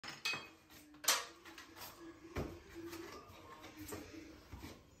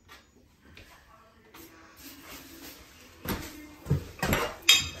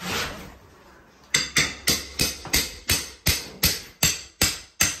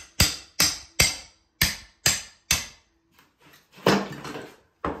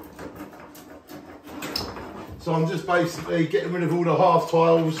So I'm just basically getting rid of all the half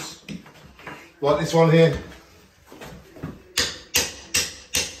tiles, like this one here.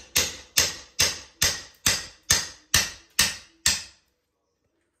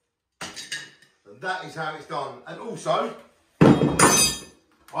 And that is how it's done. And also,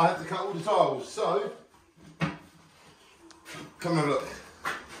 I had to cut all the tiles, so come and have a look.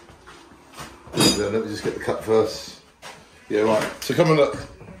 Let me just get the cut first. Yeah, right. So come and look.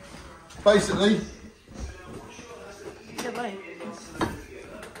 Basically,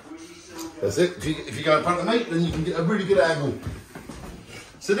 that's it. If you go in front of me, then you can get a really good angle.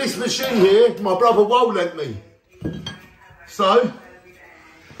 So this machine here, my brother Woe lent me. So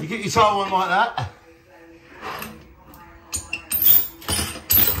you get your tile on like that.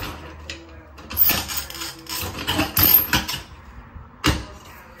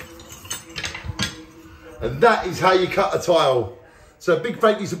 And that is how you cut a tile. So big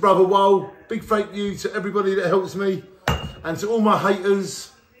thank you to brother Woe, big thank you to everybody that helps me, and to all my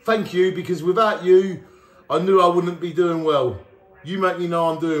haters, thank you, because without you, I knew I wouldn't be doing well. You make me know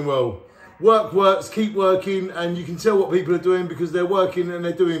I'm doing well. Work works, keep working, and you can tell what people are doing because they're working and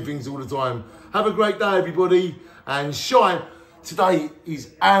they're doing things all the time. Have a great day, everybody, and shine. Today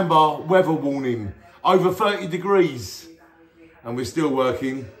is amber weather warning, over 30 degrees, and we're still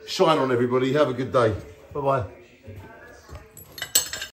working. Shine on, everybody. Have a good day. Bye-bye.